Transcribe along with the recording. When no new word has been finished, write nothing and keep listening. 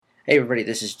Hey everybody,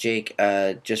 this is Jake.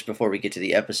 Just before we get to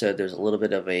the episode, there's a little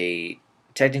bit of a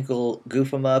technical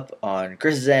goof 'em up on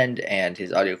Chris's end, and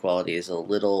his audio quality is a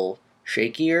little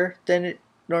shakier than it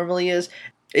normally is.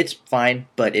 It's fine,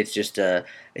 but it's just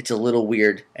it's a little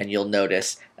weird, and you'll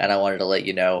notice. And I wanted to let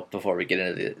you know before we get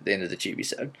into the end of the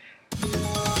Chibi-sode.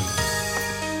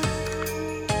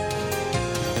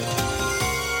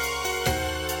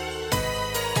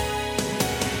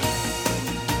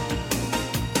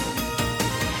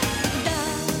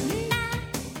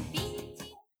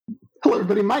 Hello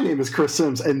everybody, my name is Chris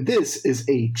Sims, and this is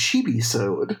a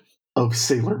Chibi-sode of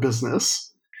Sailor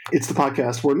Business. It's the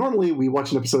podcast where normally we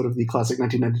watch an episode of the classic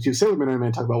 1992 Sailor Moon anime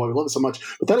and talk about why we love it so much,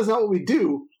 but that is not what we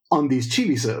do on these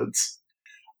Chibi-sodes.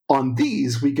 On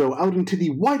these, we go out into the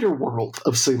wider world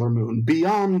of Sailor Moon,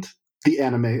 beyond the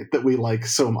anime that we like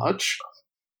so much.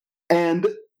 And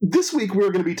this week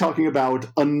we're going to be talking about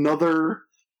another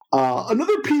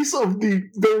piece of the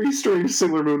very strange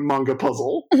Sailor Moon manga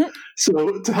puzzle.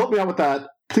 So to help me out with that,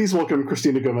 please welcome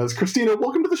Christina Gomez. Christina,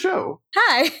 welcome to the show.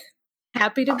 Hi.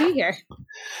 Happy to be here.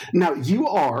 Now, you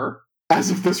are,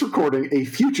 as of this recording, a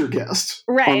future guest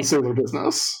on Sailor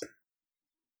Business.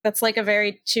 That's like a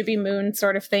very Chibi Moon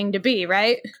sort of thing to be,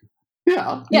 right?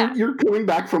 Yeah. You're coming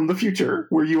back from the future,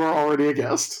 where you are already a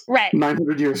guest. Right.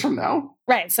 900 years from now.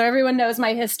 Right. So everyone knows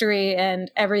my history and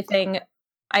everything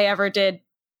I ever did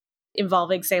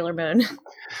involving Sailor Moon.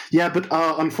 Yeah, but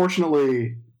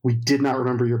unfortunately, we did not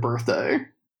remember your birthday.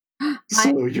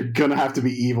 So you're gonna have to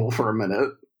be evil for a minute.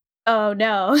 Oh,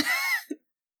 no.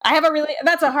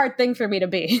 That's a hard thing for me to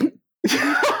be.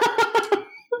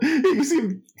 You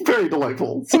seem very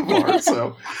delightful so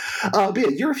far. But yeah,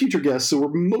 you're a future guest, so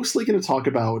we're mostly going to talk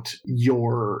about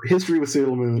your history with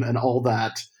Sailor Moon and all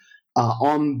that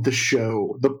on the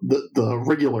show, the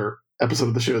regular episode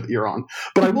of the show that you're on.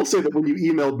 But I will say that when you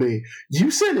emailed me, you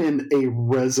sent in a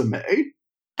resume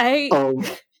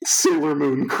of Sailor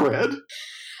Moon cred.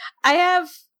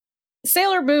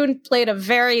 Sailor Moon played a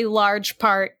very large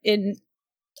part in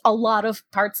a lot of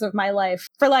parts of my life,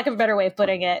 for lack of a better way of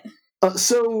putting it.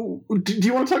 So, do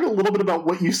you want to talk a little bit about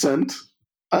what you sent?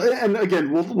 And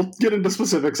again, we'll get into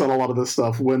specifics on a lot of this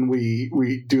stuff when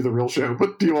we do the real show.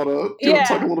 But do you want to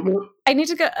talk a little bit? I need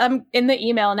to go. I'm in the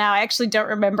email now. I actually don't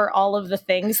remember all of the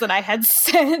things that I had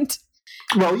sent.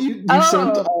 Well, you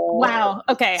sent. Wow.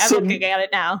 Okay, I'm looking at it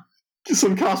now.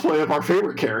 Some cosplay of our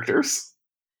favorite characters.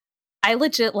 I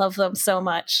legit love them so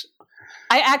much.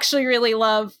 I actually really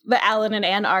love the Alan and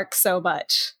Anne arc so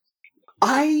much.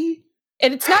 And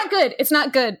it's not good. It's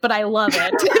not good, but I love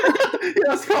it. Yeah,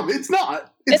 that's the problem. It's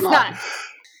not. It's not.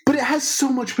 But it has so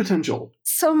much potential.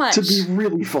 So much. To be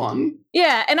really fun.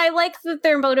 Yeah, and I like that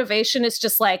their motivation is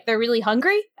just like, they're really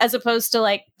hungry, as opposed to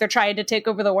like, they're trying to take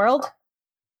over the world.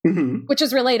 Mm-hmm. Which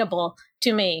is relatable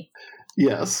to me.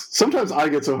 Yes. Sometimes I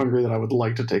get so hungry that I would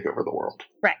like to take over the world.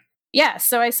 Right. Yeah,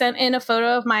 so I sent in a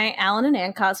photo of my Alan and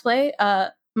Anne cosplay.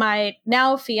 My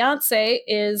now fiance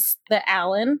is the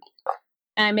Alan,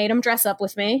 and I made him dress up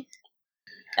with me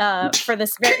for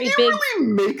this very big... Can you really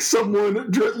make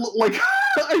someone like?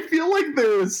 I feel like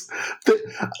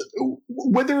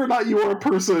whether or not you are a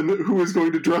person who is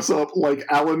going to dress up like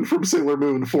Alan from Sailor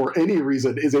Moon for any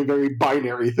reason is a very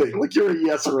binary thing. Like, you're a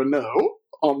yes or a no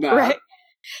on that. Right.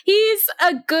 He's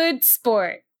a good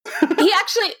sport. He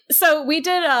actually, so we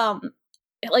did,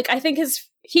 I think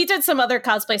he did some other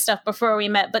cosplay stuff before we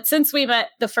met, but since we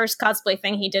met, the first cosplay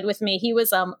thing he did with me, he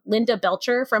was, Linda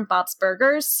Belcher from Bob's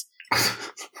Burgers.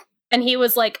 And he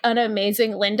was, like, an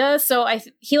amazing Linda, so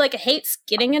he hates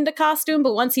getting into costume,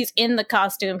 but once he's in the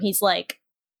costume, he's, like,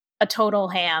 a total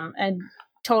ham and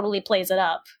totally plays it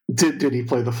up. Did he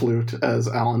play the flute as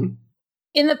Alan?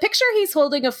 In the picture, he's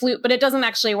holding a flute, but it doesn't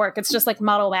actually work. It's just like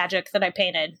model magic that I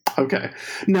painted. Okay.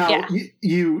 Now,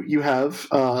 you have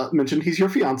mentioned he's your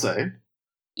fiance.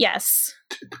 Yes.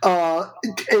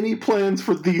 Any plans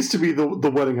for these to be the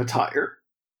wedding attire?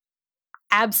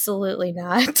 Absolutely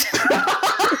not.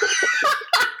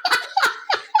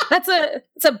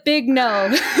 It's a big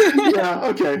no. Yeah,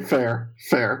 okay, fair.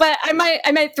 But I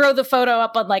might throw the photo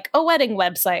up on like a wedding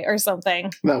website or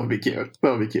something. That would be cute.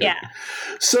 Yeah.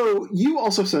 So you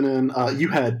also sent in, you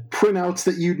had printouts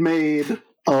that you'd made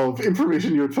of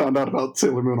information you had found out about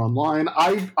Sailor Moon online.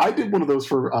 I did one of those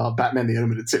for Batman the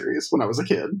Animated Series when I was a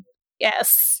kid.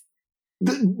 Yes.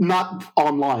 Not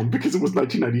online because it was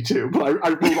 1992, but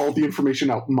I wrote all the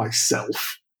information out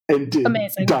myself. And did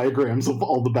diagrams of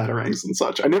all the Batarangs and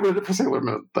such. I never did it for Sailor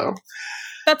Moon, though.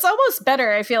 That's almost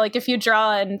better, I feel like, if you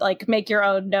draw and, like, make your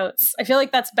own notes. I feel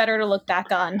like that's better to look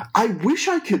back on. I wish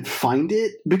I could find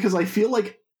it, because I feel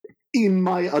like in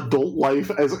my adult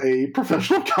life as a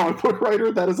professional comic book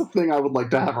writer, that is a thing I would like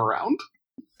to have around.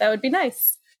 That would be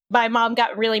nice. My mom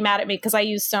got really mad at me because I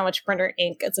used so much printer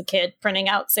ink as a kid printing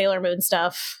out Sailor Moon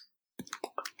stuff.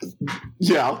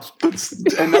 Yeah, it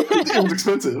was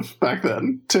expensive back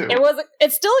then, too.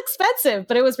 It's still expensive,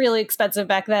 but it was really expensive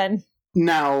back then.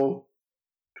 Now,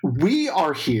 we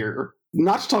are here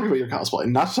not to talk about your cosplay,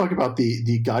 not to talk about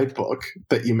the guidebook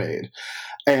that you made,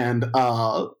 and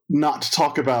not to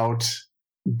talk about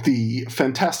the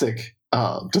fantastic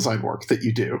design work that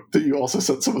you do, that you also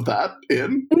sent some of that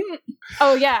in.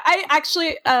 Oh, yeah. I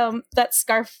actually, that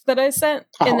scarf that I sent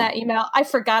in that email, I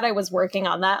forgot I was working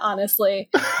on that, honestly.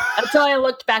 Until I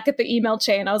looked back at the email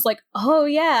chain, I was like, oh,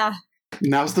 yeah.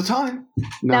 Now's the time.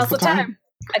 Now's the time.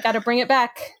 I got to bring it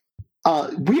back.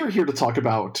 We are here to talk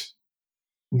about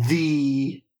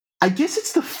I guess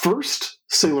it's the first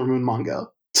Sailor Moon manga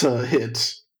to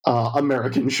hit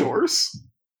American shores.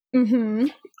 Mm-hmm.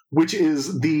 Which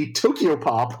is the Tokyo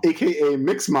Pop, aka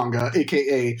Mix Manga,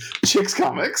 aka Chicks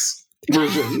Comics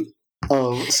version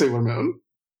of Sailor Moon.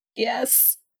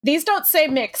 Yes. These don't say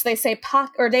mix, they say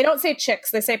they don't say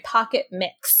chicks, they say pocket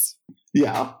mix.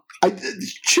 Yeah.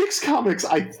 Chicks Comics,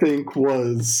 I think,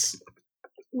 was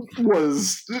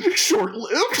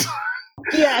short-lived.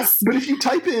 Yes. But if you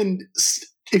type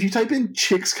in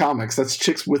Chicks Comics, that's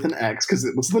Chicks with an X, because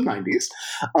it was the 90s,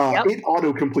 It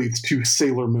auto-completes to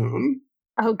Sailor Moon.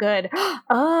 Oh, good.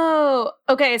 Oh,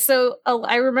 okay. So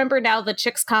I remember now the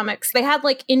Chicks Comics, they had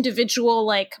like individual,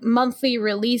 like monthly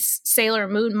release Sailor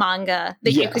Moon manga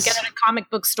that you could get at a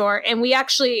comic book store. And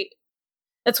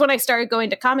that's when I started going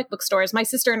to comic book stores. My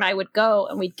sister and I would go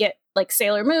and we'd get like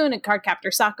Sailor Moon and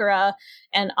Cardcaptor Sakura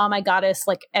and Oh My Goddess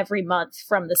like every month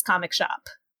from this comic shop.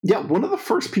 Yeah, one of the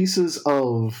first pieces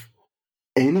of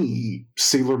any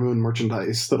Sailor Moon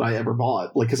merchandise that I ever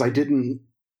bought, like, because I didn't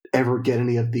ever get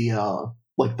any of the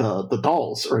the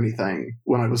dolls or anything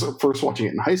when I was first watching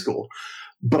it in high school,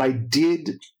 but I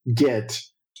did get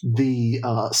the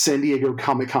San Diego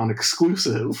Comic-Con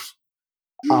exclusive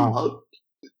Sailor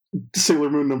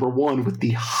Moon #1 with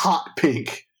the hot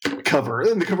pink cover,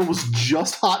 and the cover was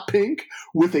just hot pink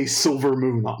with a silver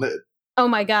moon on it. Oh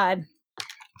my god.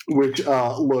 Which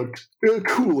looked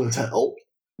cool as hell.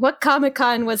 What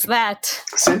Comic-Con was that?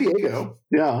 San Diego,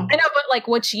 yeah. I know, but like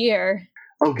which year?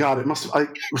 Oh god, it was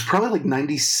probably like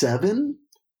 97.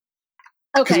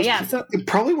 Okay, yeah. So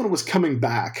probably when it was coming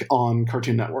back on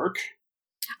Cartoon Network.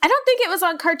 I don't think it was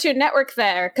on Cartoon Network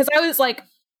there, because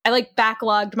I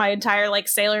backlogged my entire like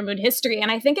Sailor Moon history,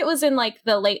 and I think it was in like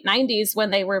the late 90s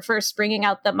when they were first bringing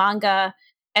out the manga,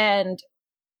 and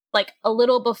like a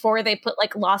little before they put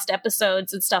like lost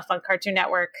episodes and stuff on Cartoon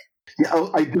Network. Yeah,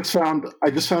 I just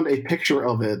found a picture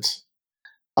of it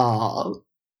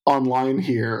online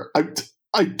here.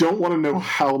 I don't want to know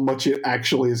how much it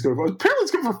actually is going for. Apparently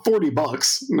it's going for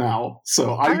 $40 now,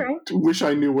 so wish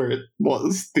I knew where it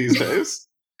was these days.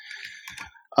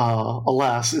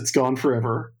 Alas, it's gone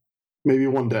forever. Maybe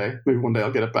one day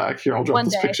I'll get it back. Here, I'll drop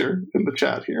this picture in the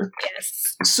chat here.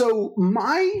 Yes. So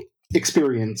my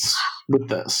experience with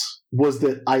this was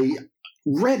that I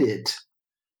read it,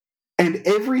 and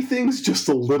everything's just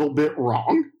a little bit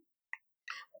wrong.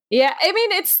 Yeah, I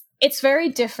mean, it's very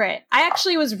different. I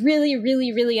actually was really,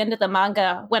 really, really into the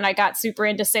manga when I got super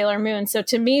into Sailor Moon. So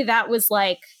to me, that was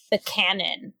like the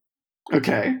canon.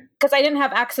 Okay. Because I didn't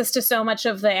have access to so much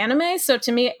of the anime. So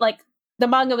to me, like, the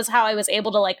manga was how I was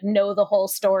able to like know the whole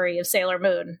story of Sailor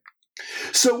Moon.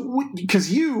 So, because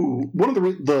one of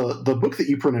the book that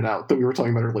you printed out that we were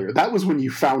talking about earlier, that was when you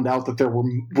found out that there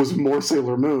was more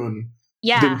Sailor Moon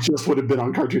than just would have been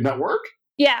on Cartoon Network?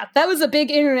 Yeah, that was a big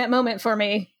internet moment for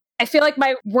me. I feel like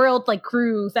my world like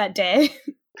grew that day.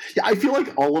 Yeah, I feel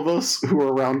like all of us who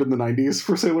were around in the 90s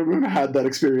for Sailor Moon had that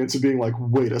experience of being like,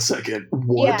 wait a second,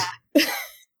 what? Yeah.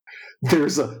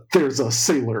 There's a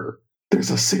Sailor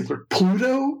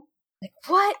Pluto? Like,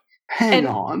 what? Hang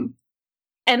on.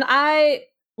 And I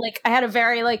had a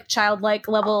very like childlike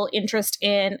level interest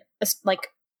in like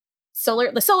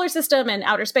the solar system and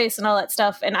outer space and all that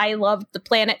stuff, and I loved the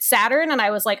planet Saturn, and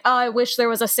I was like, oh, I wish there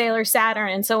was a Sailor Saturn.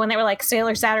 And so when they were like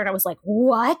Sailor Saturn, I was like,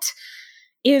 what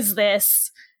is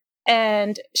this?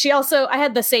 And I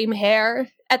had the same hair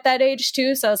at that age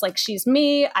too, so I was like, she's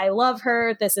me, I love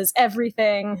her, this is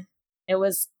everything. It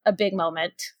was a big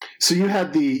moment. So you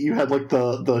had like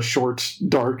the short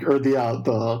dark, or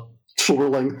the shoulder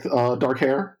length dark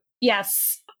hair?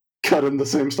 Yes. Cut in the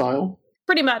same style?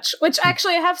 Pretty much, which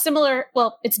actually I have similar,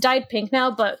 well, it's dyed pink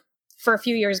now, but for a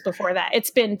few years before that, it's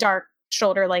been dark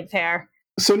shoulder length hair.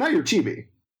 So now you're chibi.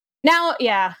 Now,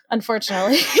 yeah,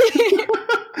 unfortunately.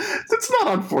 It's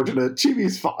not unfortunate.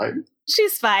 Chibi's fine.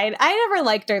 She's fine. I never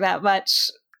liked her that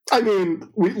much. I mean,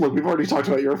 we've already talked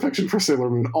about your affection for Sailor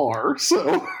Moon R,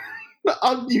 so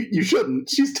you shouldn't.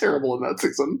 She's terrible in that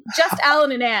season. Just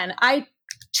Alan and Anne. I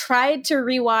tried to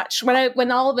rewatch when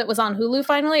all of it was on Hulu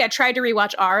finally. I tried to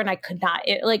rewatch R and I could not.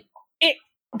 It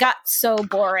got so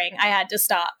boring. I had to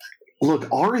stop. Look,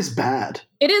 R is bad.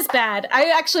 It is bad.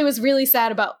 I actually was really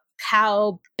sad about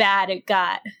how bad it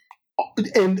got.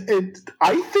 And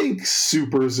I think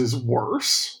Supers is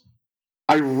worse.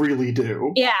 I really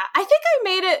do. Yeah, I think I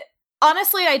made it.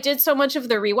 Honestly, I did so much of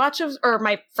the rewatch or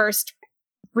my first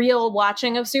real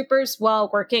watching of Supers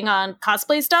while working on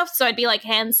cosplay stuff. So I'd be like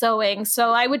hand sewing.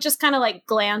 So I would just kind of like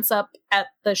glance up at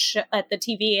the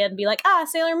TV and be like,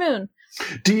 Sailor Moon.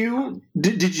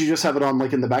 Did you just have it on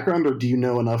like in the background, or do you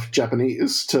know enough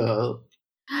Japanese to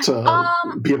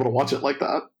be able to watch it like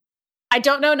that? I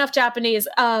don't know enough Japanese,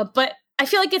 but I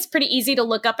feel like it's pretty easy to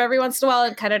look up every once in a while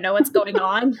and kind of know what's going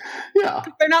on. Yeah.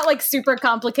 They're not like super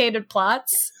complicated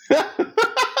plots.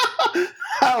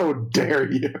 How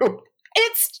dare you?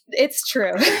 It's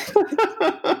true.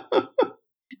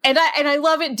 and I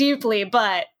love it deeply,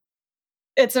 but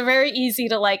it's a very easy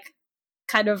to like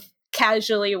kind of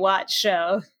casually watch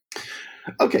show.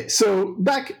 Okay, so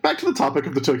back to the topic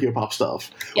of the Tokyo Pop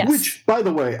stuff. Yes. Which, by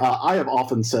the way, I have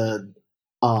often said,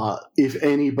 if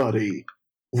anybody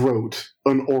wrote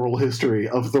an oral history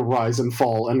of the rise and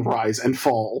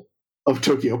fall of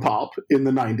Tokyo Pop in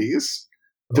the 90s,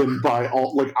 then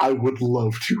I would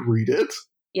love to read it.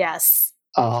 Yes.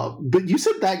 But you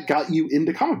said that got you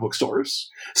into comic book stores.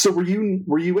 So were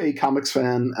you a comics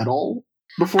fan at all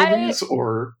before these,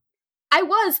 or? I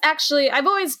was actually. I've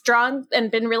always drawn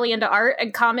and been really into art,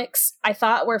 and comics I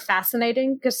thought were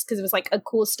fascinating just because it was like a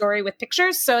cool story with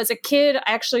pictures. So as a kid, I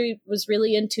actually was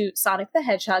really into Sonic the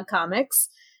Hedgehog comics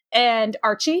and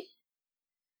Archie.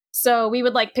 So we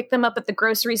would like pick them up at the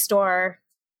grocery store.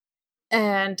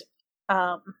 And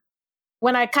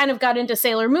when I kind of got into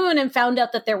Sailor Moon and found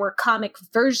out that there were comic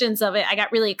versions of it, I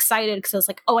got really excited because I was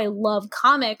like, oh, I love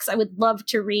comics. I would love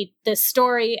to read this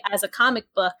story as a comic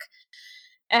book.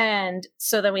 And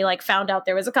so then we like found out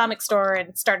there was a comic store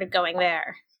and started going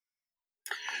there.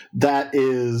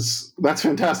 That's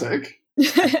fantastic.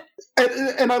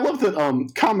 and I love that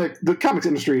the comics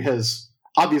industry has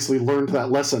obviously learned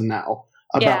that lesson now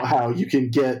about how you can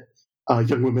get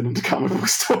young women into comic book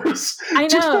stores. I know.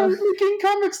 Just by making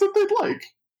comics that they'd like.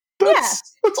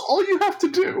 That's all you have to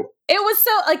do. It was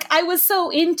so, like, I was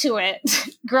so into it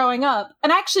growing up.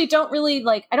 And I actually don't really,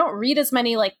 I don't read as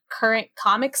many, current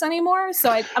comics anymore. So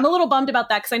I'm a little bummed about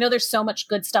that because I know there's so much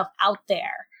good stuff out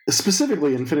there.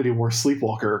 Specifically, Infinity War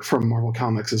Sleepwalker from Marvel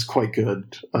Comics is quite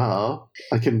good. I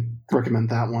can recommend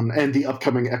that one. And the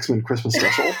upcoming X-Men Christmas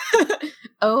special.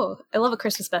 Oh, I love a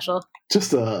Christmas special.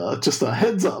 Just a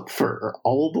heads up for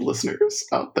all the listeners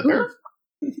out there. Ooh.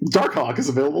 Darkhawk is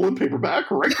available in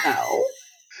paperback right now.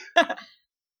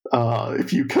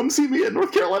 If you come see me at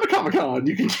North Carolina Comic Con,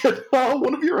 you can get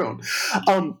one of your own.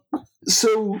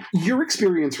 So your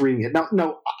experience reading it.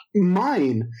 Now,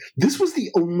 mine, this was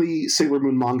the only Sailor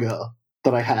Moon manga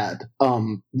that I had.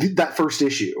 That first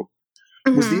issue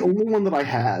was the only one that I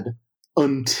had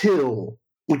until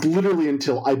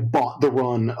I bought the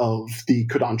run of the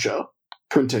Kodansha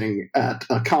printing at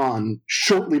a con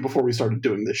shortly before we started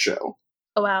doing this show.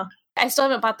 Oh, wow. I still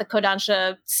haven't bought the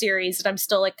Kodansha series, and I'm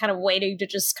still kind of waiting to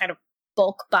just kind of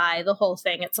bulk buy the whole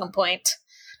thing at some point.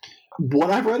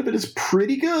 What I've read of it is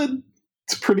pretty good.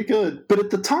 It's pretty good. But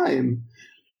at the time,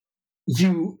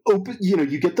 you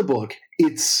get the book.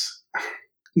 It's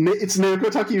Naoko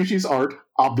Takeuchi's art,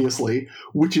 obviously,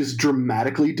 which is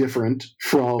dramatically different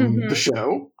from the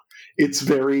show. It's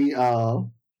very, look,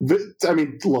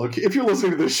 if you're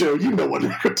listening to this show, you know what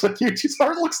Naoko Takeuchi's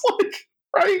art looks like,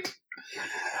 right?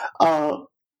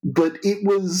 But it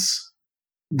was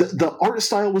the art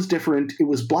style was different. It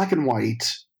was black and white.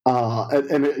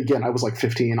 And again, I was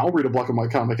 15. I'll read a black and white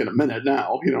comic in a minute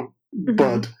now,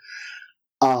 but,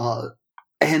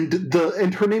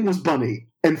 and her name was Bunny.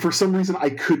 And for some reason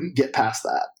I couldn't get past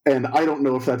that. And I don't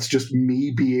know if that's just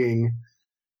me being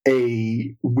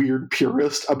a weird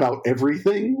purist about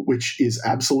everything, which is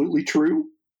absolutely true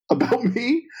about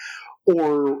me,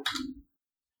 or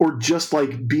just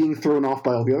being thrown off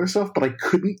by all the other stuff, but I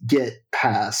couldn't get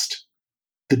past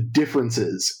the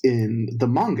differences in the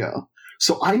manga.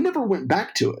 So I never went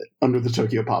back to it under the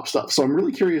Tokyo Pop stuff. So I'm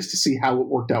really curious to see how it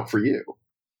worked out for you.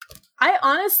 I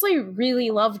honestly really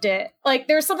loved it.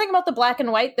 There was something about the black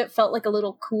and white that felt a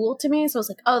little cool to me. So I was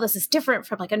like, oh, this is different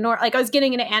from I was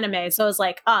getting into anime. So I was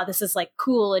like, oh, this is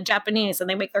cool in Japanese and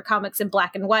they make their comics in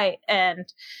black and white.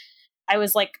 And I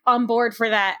was like on board for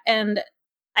that. And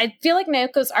I feel like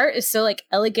Naoko's art is so like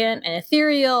elegant and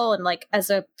ethereal, and like as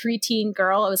a preteen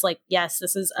girl, I was like, yes,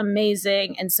 this is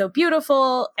amazing and so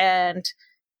beautiful. And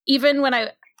even when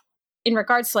in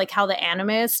regards to like how the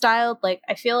anime is styled, like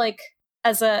I feel like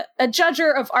as a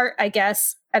judger of art, I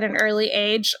guess at an early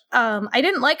age, I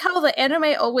didn't like how the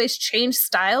anime always changed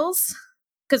styles,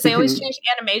 because they always changed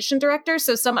animation directors.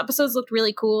 So some episodes looked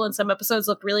really cool and some episodes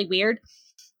looked really weird.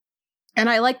 And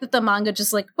I like that the manga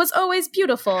just like was always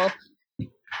beautiful.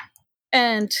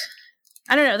 And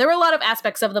I don't know, there were a lot of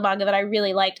aspects of the manga that I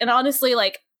really liked. And honestly,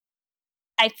 like,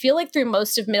 I feel like through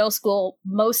most of middle school,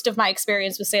 most of my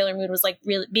experience with Sailor Moon was like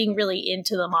really being really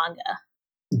into the manga.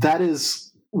 That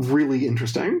is really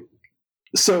interesting.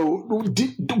 So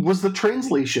was the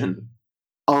translation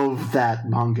of that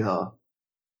manga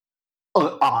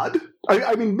odd?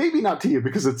 I mean, maybe not to you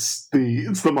because it's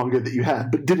the manga that you had,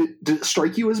 but did it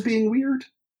strike you as being weird?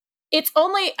 It's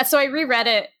only, so I reread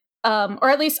it, or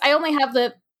at least I only have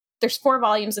there's 4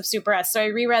 volumes of Super S, so I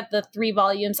reread the 3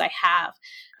 volumes I have.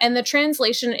 And the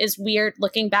translation is weird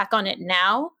looking back on it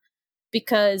now,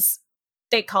 because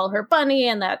they call her Bunny,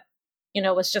 and that, you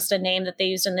know, was just a name that they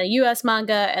used in the US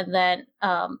manga. And then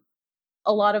a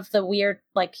lot of the weird,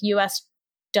 like, US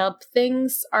dub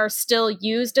things are still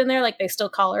used in there. Like, they still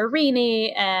call her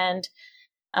Rini, and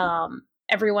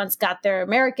everyone's got their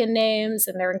American names,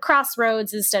 and they're in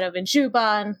Crossroads instead of in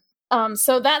Juban.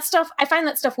 So that stuff, I find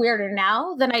that stuff weirder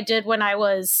now than I did when I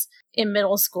was in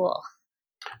middle school.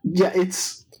 Yeah,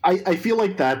 I feel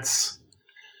like that's,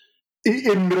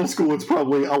 in middle school, it's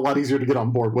probably a lot easier to get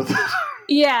on board with it.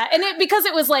 Yeah, and because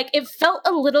it was like, it felt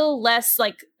a little less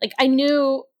like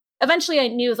eventually I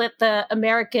knew that the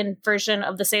American version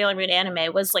of the Sailor Moon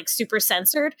anime was like super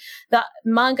censored. The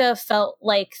manga felt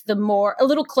like a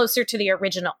little closer to the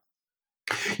original.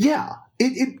 Yeah,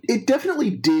 it definitely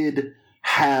did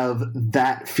have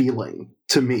that feeling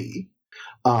to me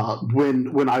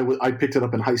when I picked it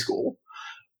up in high school,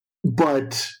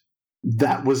 but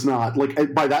that was not like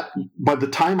by the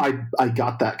time I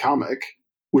got that comic,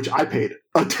 which I paid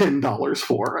 $10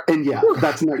 for, and yeah,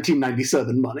 that's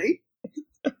 1997 money.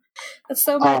 That's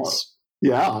so much.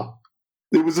 Yeah,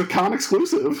 it was a con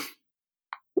exclusive.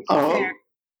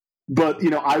 But you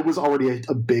know, I was already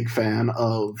a big fan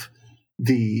of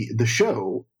the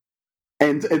show.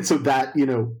 And so that, you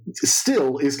know,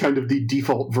 still is kind of the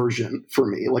default version for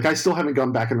me. Like, I still haven't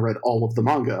gone back and read all of the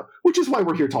manga, which is why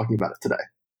we're here talking about it today.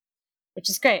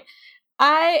 Which is great.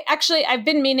 I've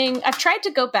been meaning, I've tried to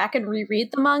go back and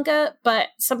reread the manga, but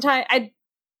sometimes I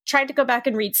tried to go back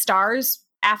and read Stars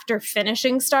after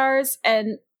finishing Stars.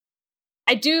 And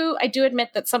I do admit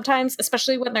that sometimes,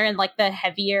 especially when they're in like the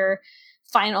heavier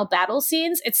final battle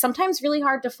scenes, it's sometimes really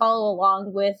hard to follow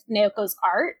along with Naoko's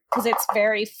art, because it's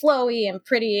very flowy and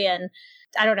pretty, and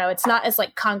I don't know, it's not as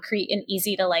like concrete and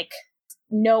easy to like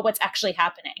know what's actually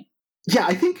happening. Yeah,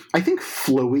 I think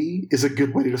flowy is a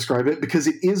good way to describe it, because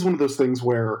it is one of those things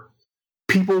where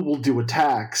people will do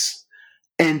attacks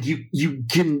and you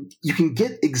can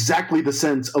get exactly the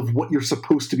sense of what you're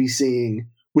supposed to be seeing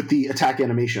with the attack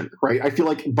animation, right? I feel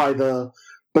like by the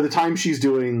time she's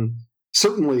doing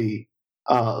certainly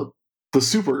the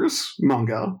Supers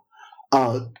manga,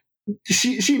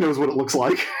 she knows what it looks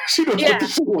like. She knows what the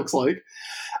shit looks like.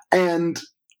 And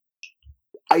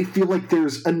I feel like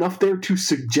there's enough there to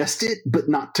suggest it, but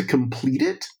not to complete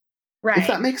it. Right. If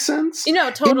that makes sense. You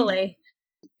know, totally.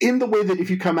 In the way that if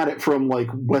you come at it from like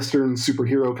Western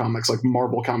superhero comics, like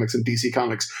Marvel comics and DC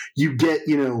comics, you get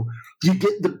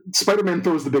the Spider-Man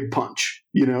throws the big punch,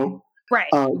 you know? Right.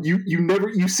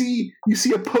 You see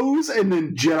a pose and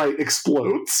then Jedi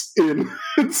explodes in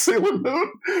Sailor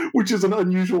Moon, which is an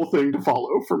unusual thing to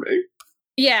follow for me.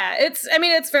 Yeah,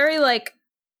 it's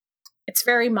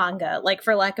very manga, like,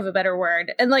 for lack of a better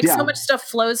word. And like so much stuff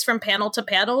flows from panel to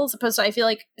panel, as opposed to, I feel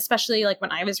like, especially like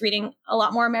when I was reading a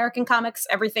lot more American comics,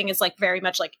 everything is like very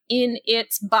much like in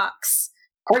its box.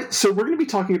 All right, so we're going to be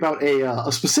talking about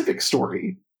a specific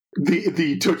story.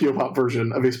 The Tokyo Pop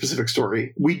version of a specific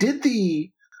story. We did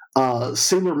the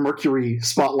Sailor Mercury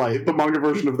Spotlight, the manga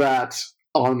version of that,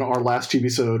 on our last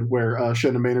Chibisode, where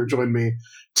Shannon Maynard joined me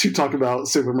to talk about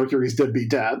Sailor Mercury's deadbeat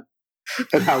dad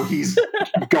and how he's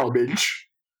garbage.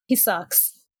 He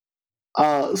sucks.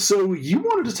 So you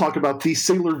wanted to talk about the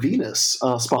Sailor Venus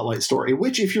Spotlight story,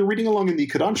 which, if you're reading along in the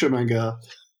Kodansha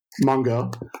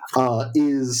manga,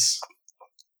 is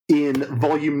in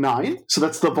volume 9. So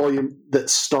that's the volume that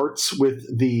starts with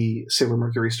the Sailor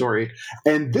Mercury story.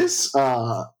 And this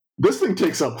thing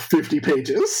takes up 50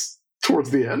 pages towards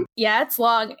the end. Yeah, it's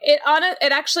long. It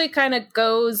actually kind of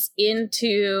goes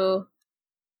into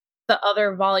the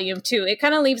other volume too. It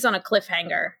kind of leaves on a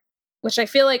cliffhanger, which I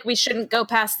feel like we shouldn't go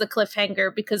past the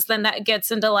cliffhanger, because then that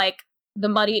gets into like the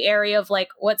muddy area of like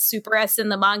what's Super S in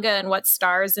the manga and what's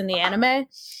Stars in the anime.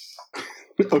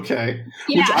 Okay.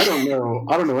 Yeah. Which I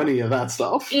don't know any of that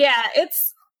stuff. Yeah,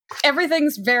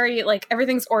 everything's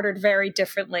ordered very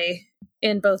differently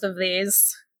in both of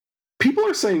these. People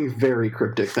are saying very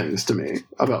cryptic things to me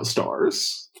about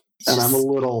Stars, and I'm a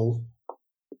little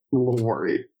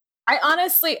worried. I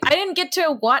didn't get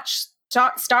to watch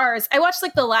Stars. I watched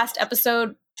like the last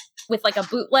episode with like a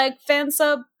bootleg fan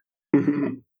sub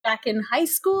back in high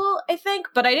school, I think,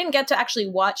 but I didn't get to actually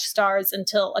watch Stars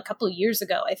until a couple of years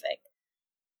ago, I think.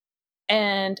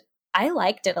 And I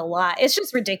liked it a lot. It's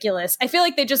just ridiculous. I feel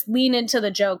like they just lean into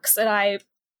the jokes, and I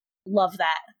love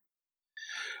that.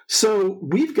 So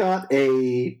we've got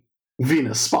a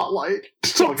Venus spotlight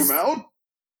to talk about.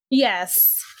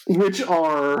 Yes. Which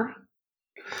are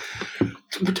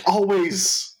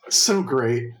always so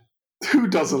great. Who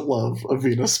doesn't love a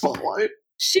Venus spotlight?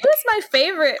 She was my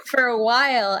favorite for a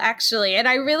while, actually, and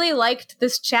I really liked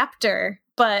this chapter,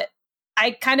 but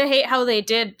I kind of hate how they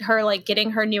did her, like,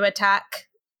 getting her new attack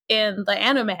in the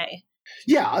anime.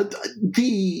 Yeah,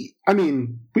 this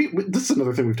is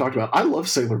another thing we've talked about. I love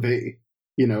Sailor V.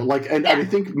 And I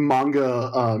think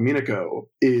manga Minako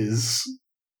is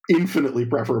infinitely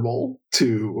preferable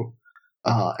to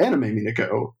anime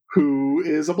Minako, who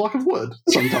is a block of wood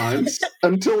sometimes,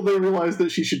 until they realize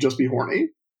that she should just be horny.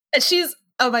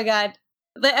 Oh my god.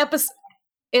 The episode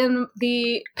in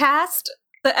the past,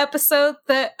 the episode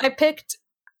that I picked,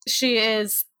 she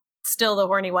is still the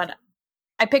horny one.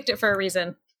 I picked it for a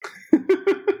reason.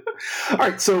 All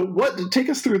right, so take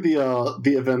us through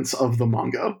the events of the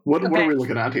manga. What are we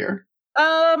looking at here?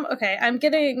 Okay,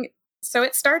 so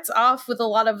it starts off with a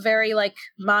lot of very like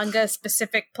manga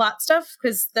specific plot stuff,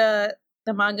 because the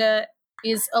manga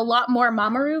is a lot more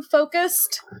Mamoru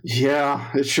focused. Yeah,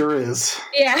 it sure is.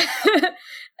 Yeah.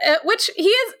 Which he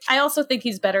is. I also think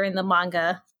he's better in the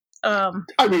manga.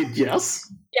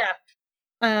 Yes.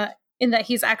 Yeah. In that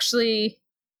he's actually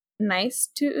nice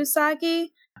to Usagi.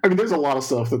 There's a lot of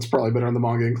stuff that's probably better in the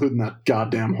manga, including that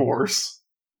goddamn horse.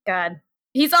 God.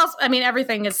 He's also,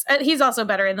 everything is, he's also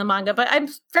better in the manga, but I'm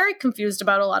very confused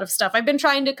about a lot of stuff. I've been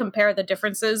trying to compare the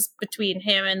differences between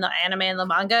him and the anime and the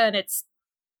manga, and it's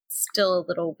still a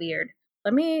little weird.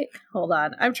 Hold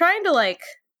on. I'm trying to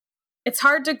it's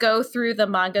hard to go through the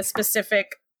manga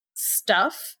specific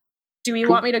stuff. Do you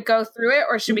want me to go through it,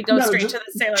 or should we go straight to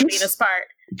the Sailor Venus part?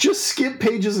 Just skip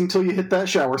pages until you hit that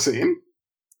shower scene.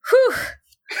 Whew.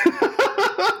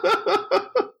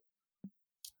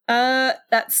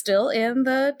 That's still in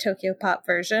the Tokyo Pop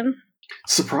version.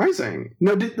 Surprising.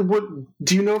 Now, do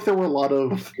you know if there were a lot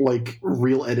of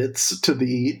real edits to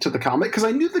the comic? Because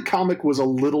I knew the comic was a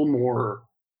little more.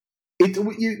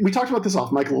 We talked about this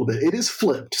off mic a little bit. It is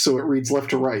flipped, so it reads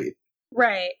left to right.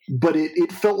 Right. But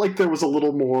it felt like there was a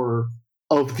little more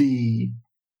of the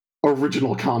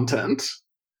original content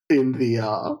in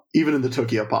the even in the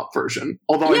Tokyo Pop version.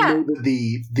 Although I know that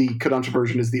the Kodansha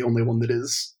version is the only one that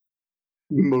is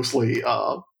mostly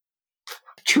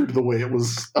true to the way it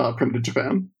was printed in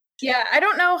Japan. Yeah, I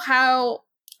don't know how.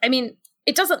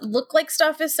 It doesn't look like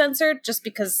stuff is censored just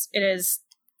because it is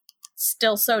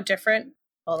still so different.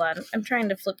 Hold on, I'm trying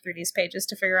to flip through these pages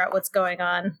to figure out what's going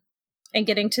on and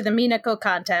getting to the Minako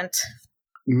content.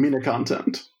 The Mina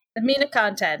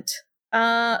content.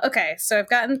 Okay, so I've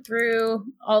gotten through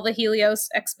all the Helios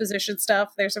exposition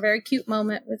stuff. There's a very cute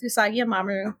moment with Usagi and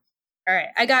Mamoru. All right,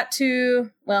 I got to,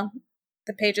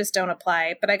 the pages don't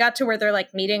apply, but I got to where they're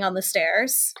meeting on the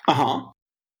stairs.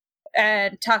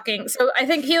 And talking. So I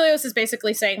think Helios is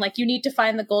basically saying you need to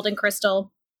find the golden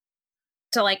crystal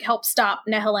to help stop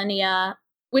Nehelenia,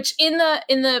 which in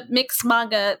the mixed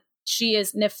manga she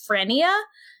is Nephrenia,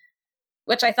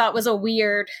 which I thought was a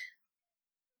weird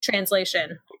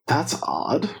translation. That's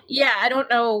odd. Yeah, I don't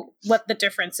know what the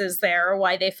difference is there or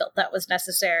why they felt that was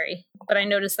necessary, but I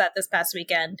noticed that this past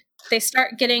weekend. They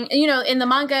start getting, in the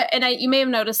manga, and you may have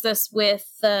noticed this with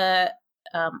the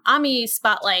Ami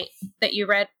spotlight that you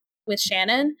read with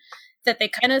Shannon, that they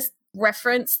kind of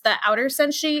reference the outer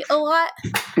senshi a lot.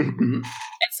 And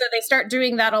so they start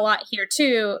doing that a lot here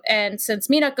too. And since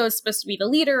Minako is supposed to be the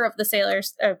leader of the Sailor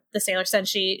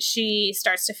senshi, she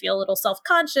starts to feel a little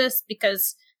self-conscious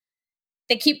because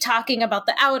they keep talking about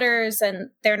the outers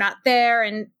and they're not there,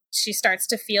 and she starts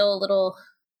to feel a little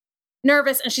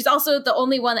nervous. And she's also the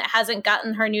only one that hasn't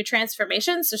gotten her new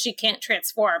transformation, so she can't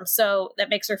transform. So that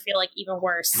makes her feel even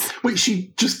worse. Wait,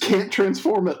 she just can't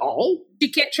transform at all? She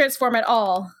can't transform at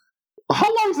all. How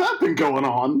long's that been going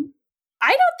on? I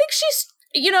don't think she's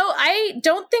I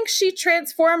don't think she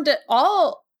transformed at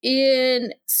all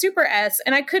in Super S,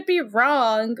 and I could be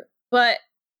wrong, but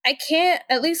I can't,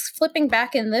 at least flipping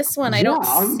back in this one, I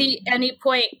don't see any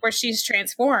point where she's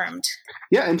transformed.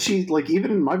 Yeah, and she,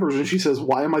 even in my version, she says,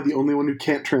 why am I the only one who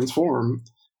can't transform?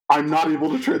 I'm not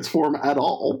able to transform at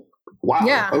all. Wow,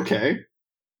 yeah. Okay.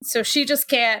 So she just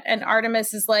can't, and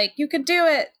Artemis is like, you can do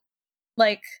it!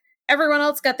 Everyone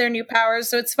else got their new powers,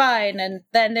 so it's fine. And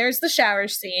then there's the shower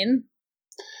scene.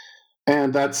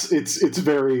 And it's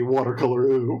very watercolor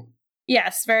ooh.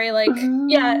 Yes, very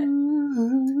yeah.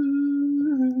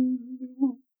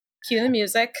 Cue the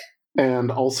music.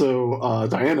 And also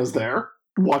Diana's there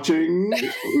watching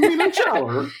Mina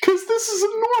shower, because this is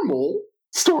a normal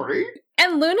story.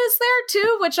 And Luna's there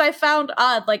too, which I found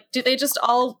odd. Do they just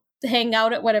all hang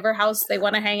out at whatever house they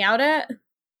want to hang out at?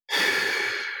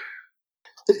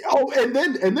 Oh, and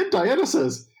then Diana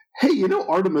says, hey,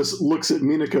 Artemis looks at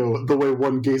Minako the way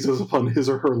one gazes upon his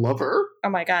or her lover. Oh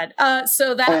my god.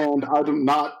 And I'm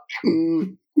not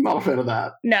a fan of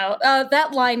that. No,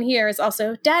 that line here is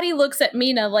also, Daddy looks at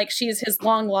Mina like she's his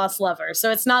long-lost lover,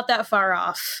 so it's not that far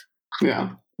off.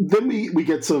 Yeah. Then we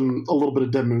get a little bit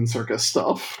of Dead Moon Circus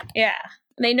stuff. Yeah.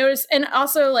 They notice, and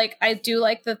also, I do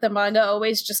like that the manga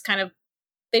always just kind of,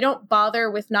 they don't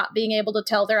bother with not being able to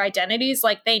tell their identities.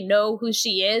 They know who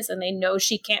she is, and they know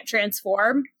she can't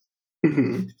transform.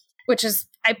 Mm-hmm. Which is,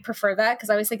 I prefer that, because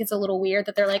I always think it's a little weird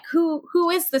that they're like, who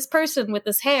is this person with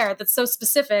this hair that's so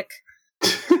specific?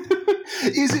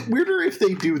 Is it weirder if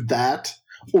they do that,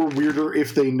 or weirder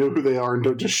if they know who they are and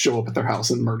don't just show up at their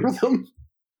house and murder them?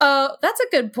 That's a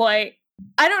good point.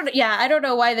 I don't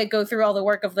know why they go through all the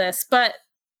work of this, but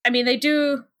I mean, they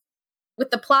do. With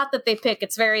the plot that they pick,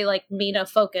 it's very Mina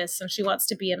focused, and she wants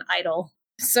to be an idol.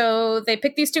 So they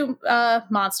pick these two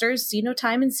monsters,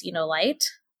 Xenotime and Xenolight,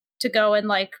 to go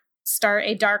and start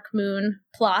a Dark Moon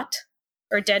plot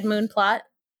or Dead Moon plot.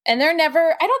 And I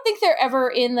don't think they're ever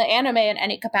in the anime in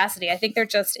any capacity. I think they're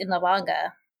just in the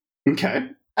manga. Okay.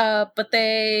 But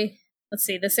the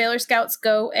Sailor Scouts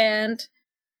go and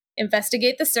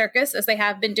investigate the circus, as they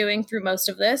have been doing through most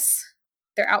of this.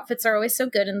 Their outfits are always so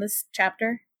good in this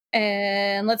chapter.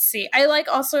 And let's see. I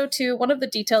like also, too, one of the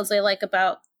details I like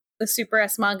about the Super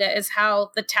S manga is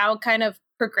how the town kind of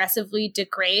progressively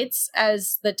degrades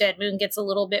as the Dead Moon gets a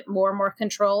little bit more and more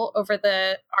control over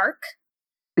the arc,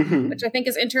 which I think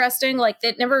is interesting.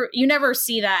 You never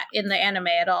see that in the anime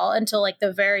at all until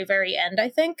the very, very end, I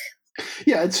think.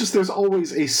 Yeah, it's just there's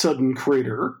always a sudden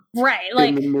crater, right?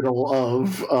 In the middle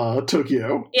of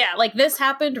Tokyo. Yeah, this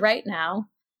happened right now.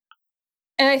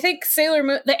 And I think Sailor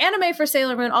Moon, the anime for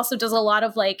Sailor Moon also does a lot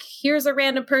of here's a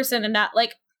random person, and not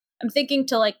I'm thinking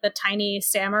to the tiny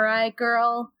samurai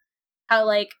girl, how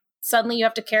suddenly you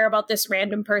have to care about this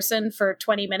random person for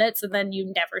 20 minutes and then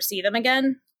you never see them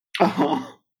again. Uh-huh.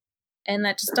 And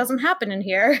that just doesn't happen in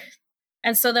here.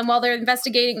 And so then while they're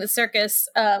investigating the circus,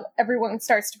 everyone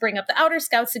starts to bring up the Outer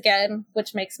Scouts again,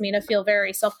 which makes Mina feel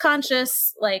very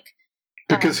self-conscious.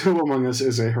 Because who among us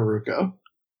is a Haruka?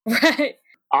 Right.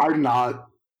 I'm not.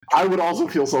 I would also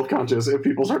feel self-conscious if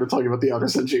people started talking about the Outer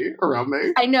Senshi around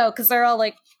me. I know, because they're all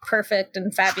perfect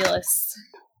and fabulous.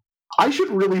 I should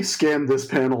really scan this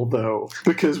panel, though,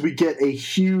 because we get a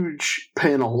huge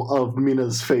panel of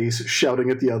Mina's face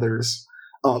shouting at the others,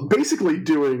 basically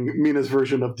doing Mina's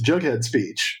version of the Jughead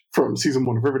speech from season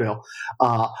 1 of Riverdale.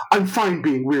 I'm fine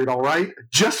being weird, all right?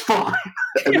 Just fine.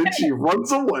 And then she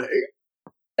runs away.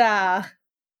 Okay,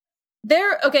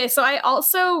 so I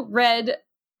also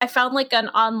I found an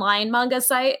online manga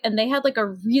site, and they had a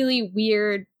really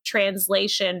weird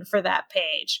translation for that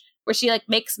page where she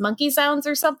makes monkey sounds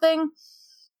or something,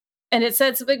 and it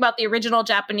said something about the original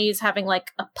Japanese having a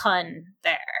pun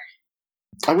there.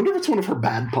 I wonder if it's one of her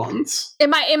bad puns. It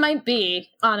might be,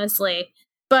 honestly,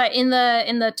 but in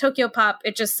the Tokyo Pop,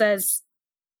 it just says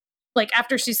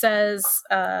after she says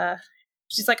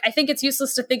she's I think it's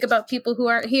useless to think about people who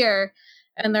aren't here,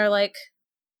 and they're like,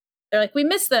 we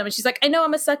miss them. And she's I know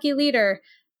I'm a sucky leader.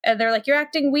 And they're you're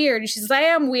acting weird. And she says, I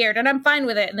am weird, and I'm fine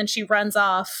with it. And then she runs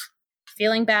off,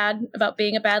 feeling bad about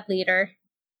being a bad leader.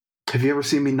 Have you ever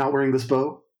seen me not wearing this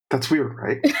bow? That's weird,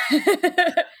 right?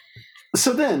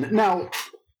 So then, now,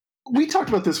 we talked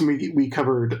about this when we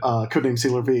covered Codename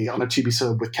Sailor V on a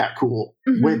Chibi-sode with Cat Cool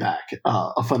way back.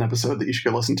 A fun episode that you should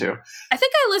go listen to. I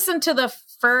think I listened to the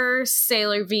first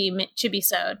Sailor V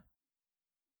Chibi-sode.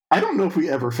 I don't know if we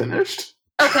ever finished.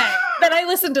 Okay, then I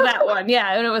listened to that one,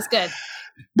 yeah, and it was good.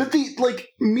 But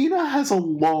Mina has a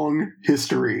long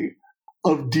history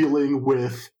of dealing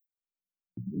with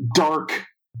dark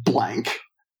blank.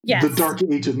 Yes. The dark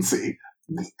agency.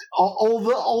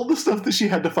 all the stuff that she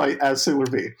had to fight as Sailor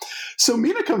V. So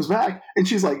Mina comes back and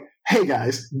she's like, "Hey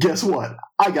guys, guess what?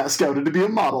 I got scouted to be a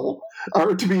model,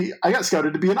 I got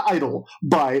scouted to be an idol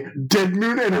by Dead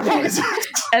Moon Enterprises."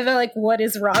 And they're like, "What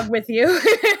is wrong with you?"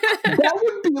 That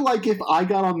would be like if I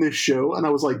got on this show and I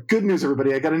was like, "Good news,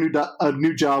 everybody! I got a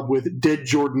new job with Dead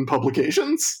Jordan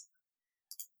Publications."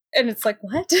 And it's like,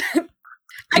 what?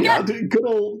 Good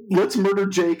old Let's Murder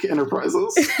Jake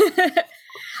Enterprises.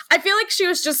 I feel like she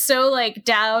was just so like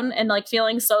down and like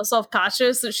feeling so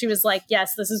self-conscious that she was like,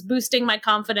 yes, this is boosting my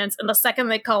confidence. And the second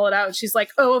they call it out, she's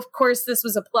like, oh, of course this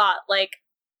was a plot. Like,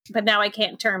 but now I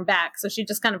can't turn back. So she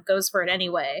just kind of goes for it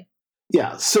anyway.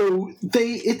 Yeah. So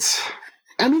it's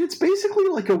basically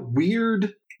like a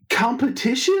weird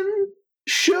competition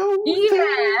show.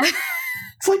 Yeah.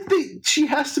 It's like she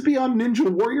has to be on Ninja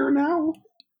Warrior now.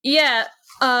 Yeah.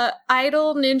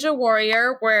 Idol Ninja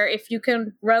Warrior, where if you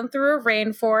can run through a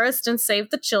rainforest and save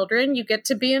the children, you get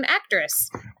to be an actress.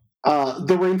 The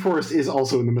rainforest is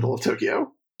also in the middle of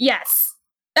Tokyo. Yes.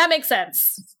 That makes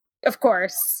sense. Of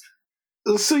course.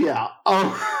 So yeah.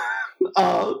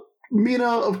 Mina,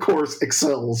 of course,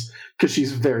 excels because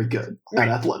she's very good at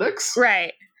athletics.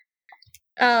 Right.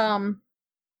 And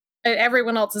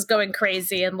everyone else is going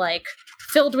crazy and like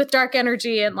filled with dark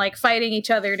energy and like fighting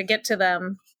each other to get to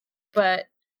them. But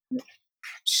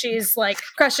she's like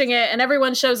crushing it, and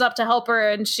everyone shows up to help her,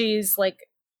 and she's like,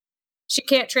 she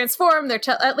can't transform. They're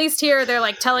at least here they're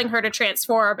like telling her to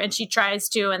transform, and she tries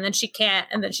to, and then she can't,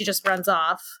 and then she just runs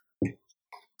off.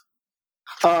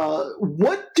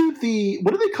 What do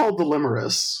they call the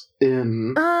Lemurus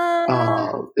in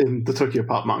the Tokyo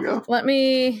Pop manga? Let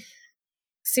me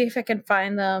see if I can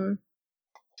find them.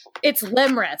 It's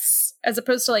Lemres as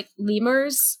opposed to like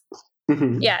lemurs.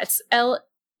 Mm-hmm. Yeah, it's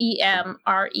Lemres.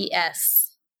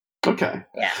 Okay.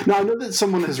 Yeah. Now I know that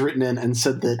someone has written in and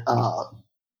said that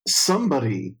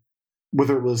somebody,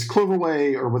 whether it was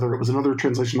Cloverway or whether it was another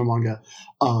translation of manga,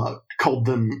 called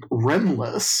them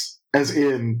REMless, as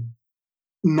in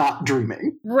not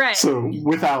dreaming. Right. So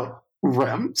without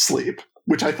REM, sleep,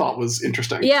 which I thought was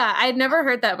interesting. Yeah, I'd never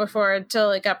heard that before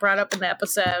until it got brought up in the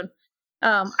episode.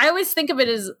 I always think of it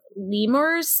as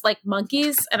lemurs, like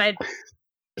monkeys, and I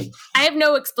have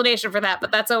no explanation for that,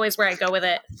 but that's always where I go with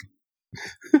it.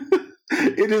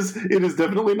 It is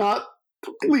definitely not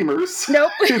lemurs.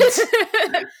 Nope.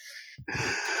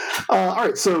 All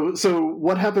right, so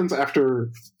what happens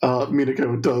after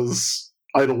Minako does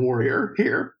Idol Warrior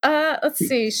here? Let's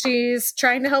see. She's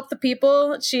trying to help the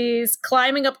people. She's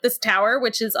climbing up this tower,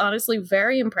 which is honestly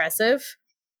very impressive.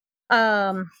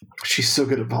 She's so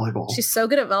good at volleyball. She's so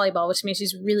good at volleyball, which means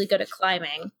she's really good at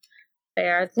climbing. They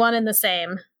are one and the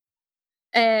same.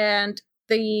 And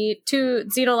the two,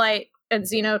 Xenolite and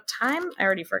Xenotime, I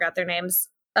already forgot their names,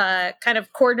 kind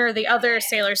of corner the other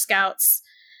Sailor Scouts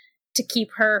to keep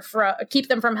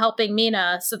them from helping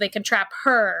Mina so they can trap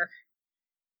her.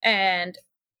 And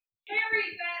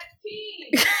carry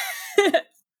that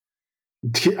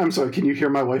team. I'm sorry, can you hear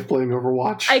my wife playing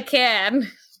Overwatch? I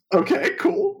can. Okay,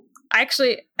 cool.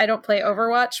 Actually, I don't play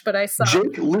Overwatch, but I saw...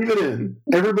 Jake, leave it in.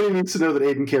 Everybody needs to know that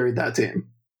Aiden carried that team.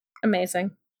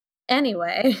 Amazing.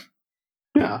 Anyway.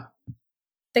 Yeah.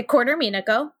 They corner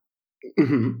Minako.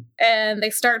 Mm-hmm. And they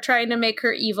start trying to make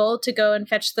her evil to go and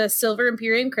fetch the Silver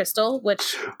Imperium Crystal,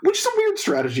 which is a weird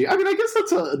strategy. I mean, I guess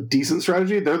that's a decent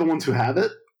strategy. They're the ones who have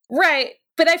it. Right.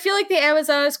 But I feel like the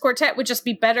Amazonas Quartet would just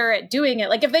be better at doing it.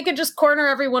 Like, if they could just corner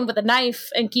everyone with a knife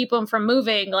and keep them from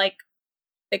moving, like,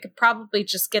 they could probably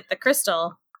just get the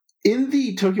crystal. In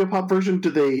the Tokyo Pop version, do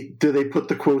they put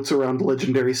the quotes around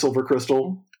legendary silver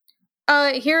crystal?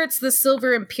 Here it's the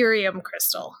Silver Imperium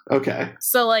Crystal. Okay.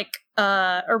 So, like,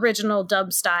 original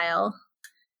dub style.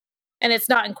 And it's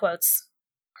not in quotes.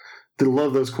 They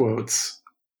love those quotes.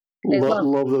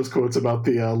 Love those quotes about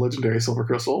the legendary silver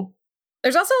crystal.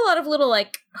 There's also a lot of little,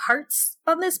 like, hearts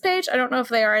on this page. I don't know if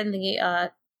they are in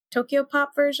the Tokyo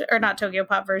Pop version, or not Tokyo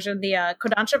Pop version, the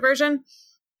Kodansha version.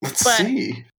 Let's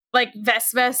see. Like,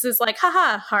 Ves is like,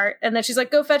 haha, heart. And then she's like,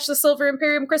 go fetch the Silver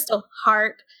Imperium Crystal,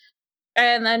 heart.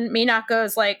 And then Minako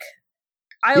is like,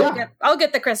 I'll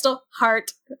get the crystal,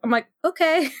 heart. I'm like,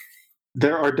 okay.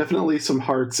 There are definitely some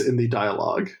hearts in the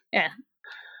dialogue. Yeah.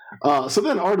 So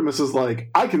then Artemis is like,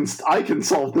 I can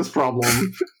solve this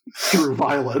problem through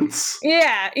violence.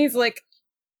 Yeah, he's like,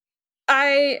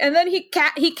 and then he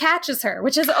catches her,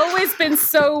 which has always been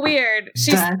so weird.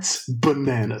 That's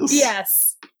bananas.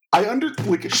 Yes.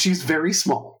 She's very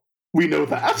small. We know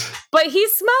that. But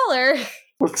he's smaller.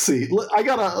 Let's see.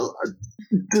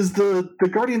 Does the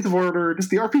Guardians of Order, does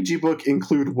the RPG book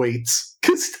include weights?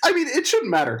 Because, I mean, it shouldn't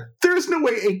matter. There is no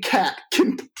way a cat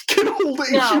can hold a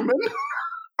human.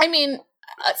 I mean,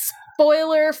 a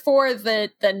spoiler for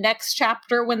the next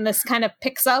chapter when this kind of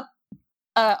picks up,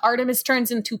 Artemis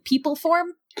turns into people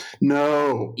form.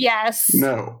 No. Yes.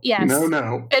 No. Yes.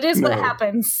 No. It is no. what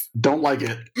happens. Don't like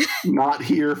it. Not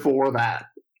here for that.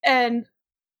 And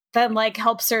then, like,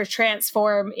 helps her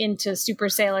transform into Super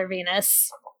Sailor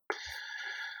Venus.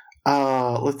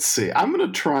 Let's see. I'm going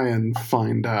to try and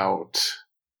find out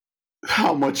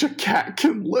how much a cat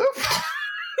can lift.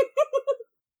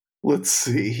 Let's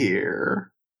see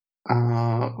here.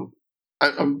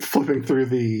 I'm flipping through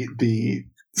the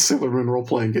Sailor Moon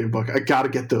role-playing game book. I gotta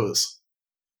get those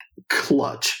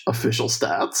clutch official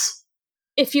stats.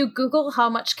 If you Google how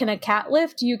much can a cat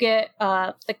lift, you get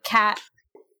the cat,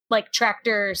 like,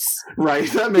 tractors. Right,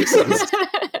 that makes sense.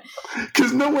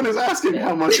 Because no one is asking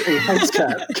how much a house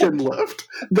cat can lift.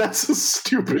 That's a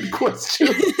stupid question.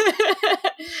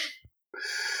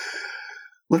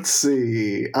 Let's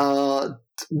see.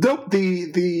 Nope.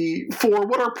 The for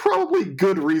what are probably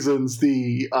good reasons,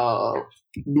 the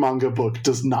manga book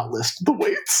does not list the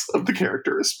weights of the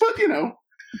characters, but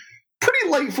pretty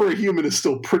light for a human is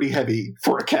still pretty heavy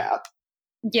for a cat.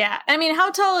 Yeah, I mean,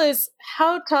 how tall is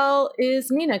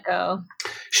Minako?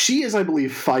 She is, I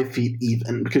believe, 5 feet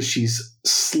even because she's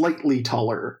slightly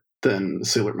taller than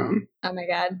Sailor Moon. Oh my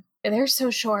god, they're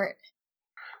so short,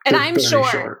 and They're I'm very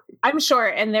short. I'm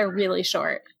short, and they're really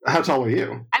short. How tall are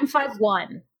you? I'm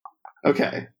 5'1".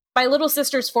 Okay. My little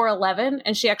sister's 4'11",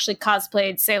 and she actually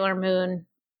cosplayed Sailor Moon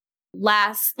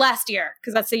last year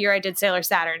because that's the year I did Sailor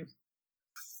Saturn.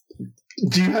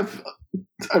 Do you have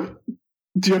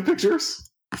pictures?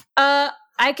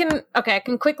 I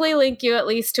can quickly link you at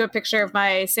least to a picture of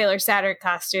my Sailor Saturn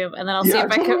costume, and then I'll see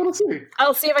if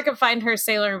I can find her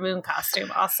Sailor Moon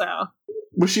costume also.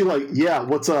 Was she like, yeah,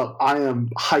 what's up? I am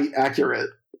height accurate.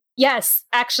 Yes,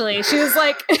 actually. She was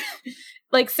like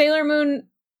like Sailor Moon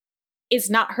is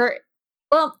not her.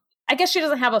 Well, I guess she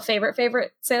doesn't have a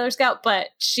favorite Sailor Scout, but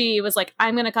she was like,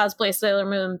 I'm gonna cosplay Sailor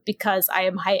Moon because I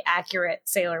am height accurate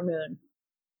Sailor Moon.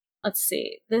 Let's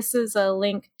see. This is a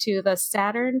link to the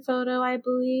Saturn photo, I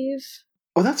believe.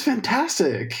 Oh, that's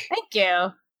fantastic. Thank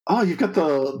you. Oh, you've got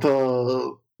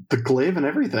the glaive and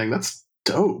everything. That's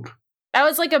dope. That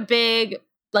was like a big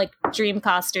dream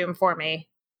costume for me.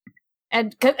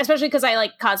 And especially because I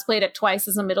cosplayed it twice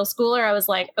as a middle schooler, I was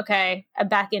like, okay, I'm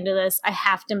back into this. I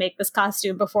have to make this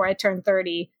costume before I turn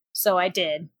 30. So I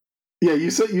did. Yeah,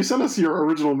 you sent us your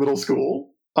original middle school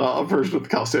version of the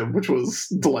costume, which was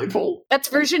delightful. That's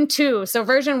version 2, so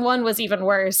version 1 was even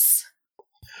worse.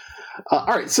 All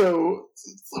right, so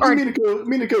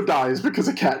Minako dies because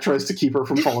a cat tries to keep her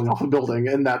from falling off a building,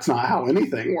 and that's not how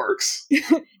anything works.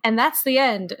 And that's the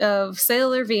end of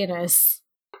Sailor Venus.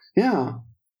 Yeah,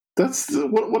 that's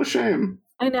what a shame.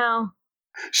 I know.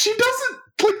 She doesn't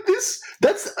like this.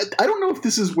 I don't know if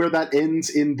this is where that ends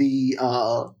in the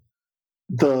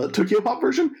Tokyo Pop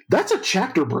version. That's a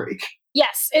chapter break.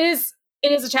 Yes, it is.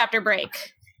 It is a chapter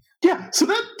break. Yeah, so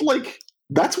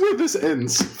that's where this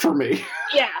ends for me.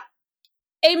 Yeah.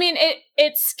 I mean,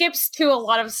 it skips to a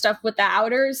lot of stuff with the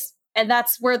Outers, and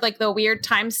that's where the weird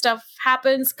time stuff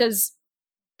happens, because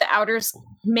the Outers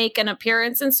make an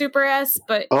appearance in Super S,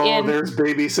 but there's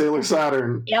baby Sailor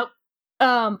Saturn. Yep.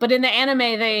 But in the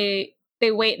anime, they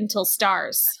wait until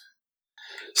Stars.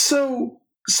 So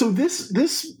this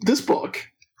book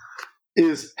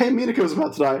is, hey, Minako's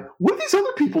about to die. What are these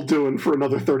other people doing for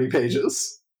another 30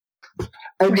 pages?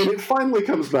 And then it finally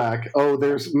comes back. Oh,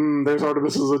 there's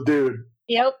Artemis as a dude.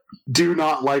 Yep. Do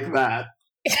not like that.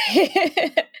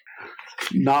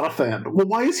 Not a fan. Well,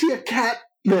 why is he a cat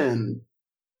then?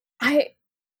 I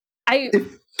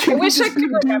wish I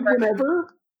could remember.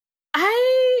 Whenever?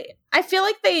 I feel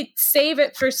like they save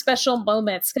it for special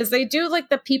moments because they do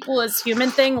the people as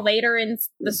human thing later in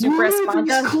the Super S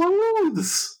manga.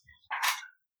 Clothes.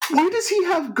 Why does he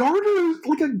have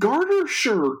a garter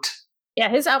shirt? Yeah,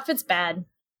 his outfit's bad.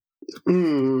 I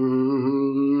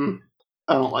don't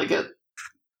like it.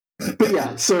 But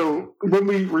yeah, so when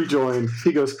we rejoin,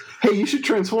 he goes, hey, you should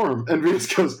transform. And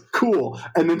Venus goes, cool.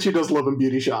 And then she does Love and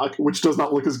Beauty Shock, which does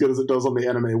not look as good as it does on the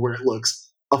anime, where it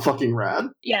looks a fucking rad.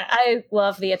 Yeah, I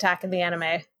love the attack in the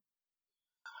anime.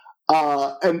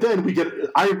 And then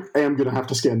I am going to have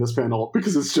to scan this panel,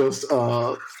 because it's just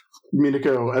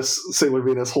Minako as Sailor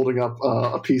Venus holding up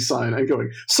a peace sign and going,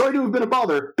 sorry to have been a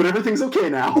bother, but everything's okay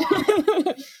now.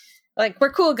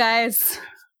 We're cool, guys.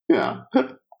 Yeah.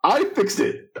 I fixed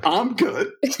it. I'm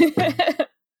good.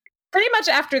 Pretty much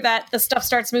after that, the stuff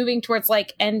starts moving towards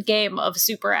end game of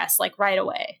Super S, right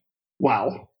away.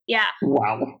 Wow. Yeah.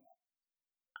 Wow.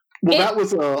 Well, that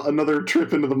was another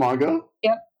trip into the manga.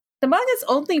 Yep. The manga's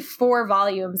only 4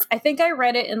 volumes. I think I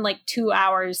read it in like 2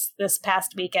 hours this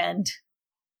past weekend.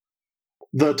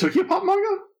 The Tokyopop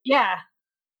manga? Yeah.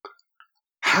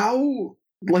 How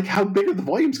big are the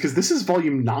volumes? Because this is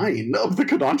volume 9 of the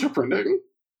Kodansha printing.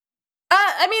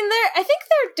 I mean, I think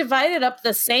they're divided up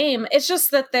the same. It's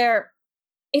just that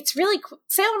it's really,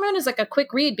 Sailor Moon is like a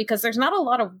quick read because there's not a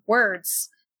lot of words,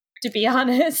 to be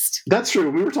honest. That's true.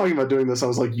 When we were talking about doing this, I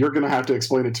was like, you're going to have to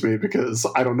explain it to me because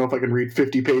I don't know if I can read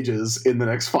 50 pages in the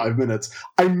next 5 minutes.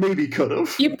 I maybe could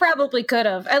have. You probably could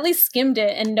have at least skimmed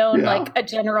it and known like a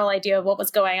general idea of what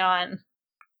was going on.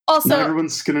 Also, now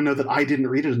everyone's going to know that I didn't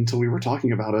read it until we were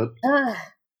talking about it.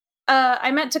 I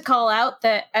meant to call out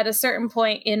that at a certain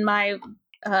point in my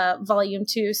Volume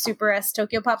 2 Super S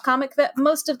Tokyopop comic that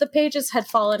most of the pages had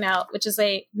fallen out, which is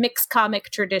a mixed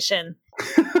comic tradition.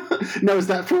 Now, is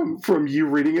that from you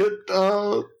reading it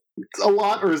a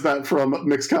lot, or is that from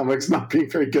Mixed Comics not being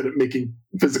very good at making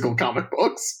physical comic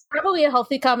books? Probably a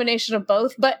healthy combination of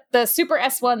both, but the Super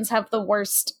S ones have the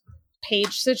worst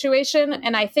page situation,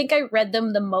 and I think I read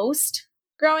them the most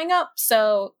growing up,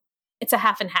 so it's a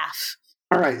half and half.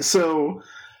 All right, so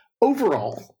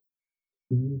overall,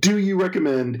 do you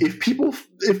recommend if people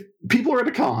are at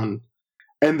a con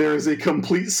and there is a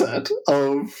complete set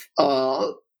of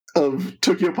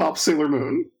Tokyopop Sailor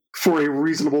Moon for a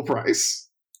reasonable price?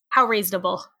 How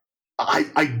reasonable?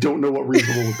 I don't know what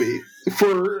reasonable would be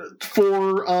for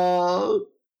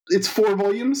it's 4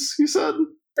 volumes. You said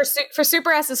for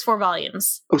Super S is 4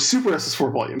 volumes. Oh, Super S is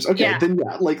 4 volumes. Okay, then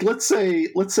yeah, like let's say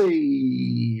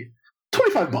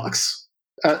 $25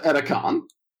 at a con.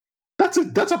 That's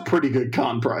a pretty good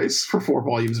con price for 4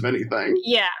 volumes of anything.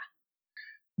 Yeah.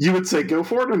 You would say go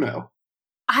for it or no?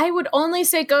 I would only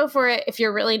say go for it if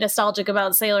you're really nostalgic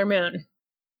about Sailor Moon.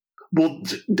 Well,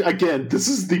 again, this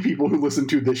is the people who listen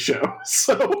to this show,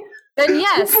 so then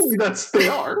yes, hopefully they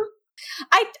are.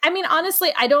 I mean,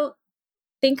 honestly, I don't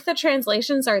think the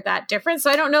translations are that different,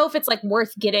 so I don't know if it's like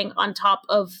worth getting on top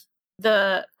of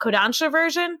the Kodansha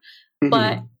version. Mm-hmm.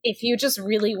 But if you just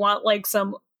really want like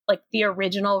some like the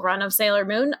original run of Sailor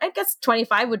Moon, I guess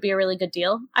 $25 would be a really good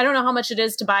deal. I don't know how much it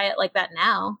is to buy it like that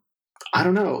now. I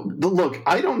don't know. Look,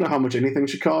 I don't know how much anything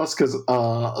should cost because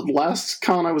last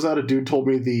con I was at, a dude told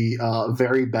me the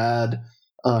very bad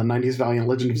 90s Valiant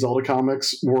Legend of Zelda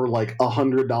comics were like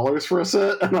 $100 for a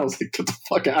set, and I was like, get the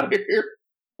fuck out of here.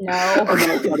 No. And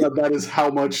then I found out that is how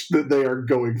much that they are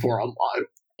going for online.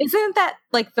 Isn't that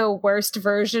like the worst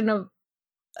version of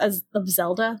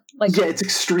Zelda? Like, yeah, it's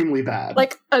extremely bad.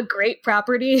 Like a great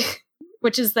property,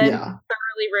 which is then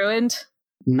thoroughly ruined.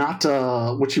 Not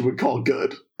what you would call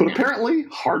good, but apparently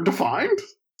hard to find.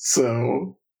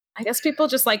 So I guess people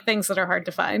just like things that are hard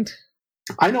to find.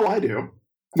 I know I do.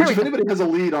 Which, if anybody has a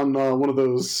lead on one of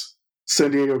those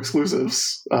San Diego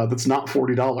exclusives that's not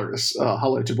 $40,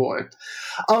 holla at your boy.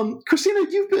 Christina,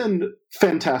 you've been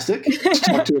fantastic to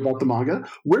talk to about the manga.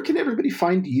 Where can everybody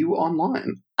find you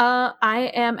online?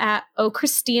 I am at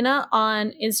Christina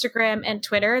on Instagram and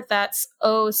Twitter. That's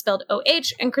O spelled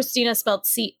OH and Christina spelled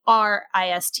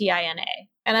CRISTINA.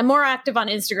 And I'm more active on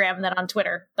Instagram than on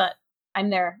Twitter, but I'm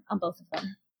there on both of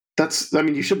them.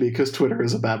 You should be, because Twitter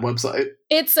is a bad website.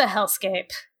 It's a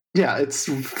hellscape. Yeah, it's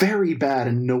very bad,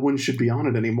 and no one should be on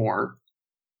it anymore.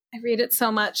 I read it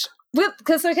so much.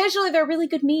 Because occasionally there are really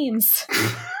good memes.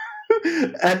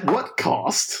 At what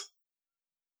cost?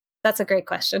 That's a great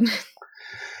question.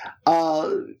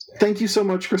 Thank you so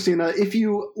much, Christina. If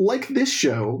you like this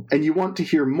show and you want to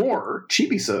hear more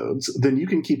Chibisodes, then you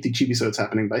can keep the Chibisodes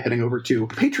happening by heading over to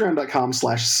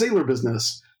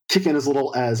patreon.com/sailorbusiness. Kick in as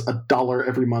little as $1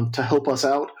 every month to help us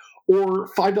out, or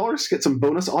 $5 to get some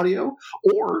bonus audio,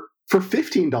 or for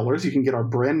 $15 you can get our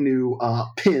brand new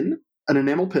pin, an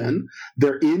enamel pin.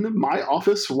 They're in my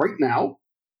office right now.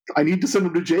 I need to send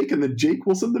them to Jake, and then Jake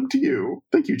will send them to you.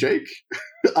 Thank you, Jake.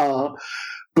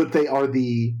 But they are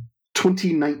the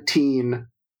 2019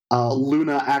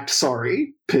 Luna Act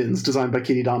Sorry pins designed by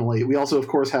Katie Donnelly. We also, of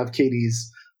course, have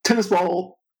Katie's tennis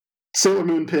ball Sailor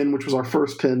Moon pin, which was our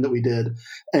first pin that we did,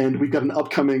 and we've got an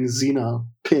upcoming Xena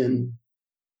pin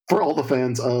for all the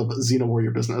fans of Xena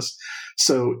Warrior Business.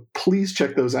 So please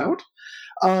check those out.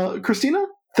 Christina,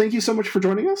 thank you so much for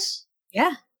joining us.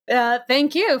 Yeah,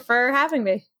 thank you for having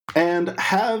me. And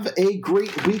have a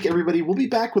great week, everybody. We'll be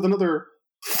back with another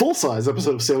full-size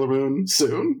episode of Sailor Moon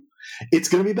soon. It's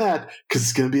going to be bad, because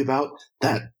it's going to be about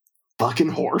that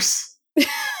fucking horse.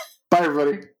 Bye,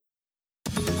 everybody.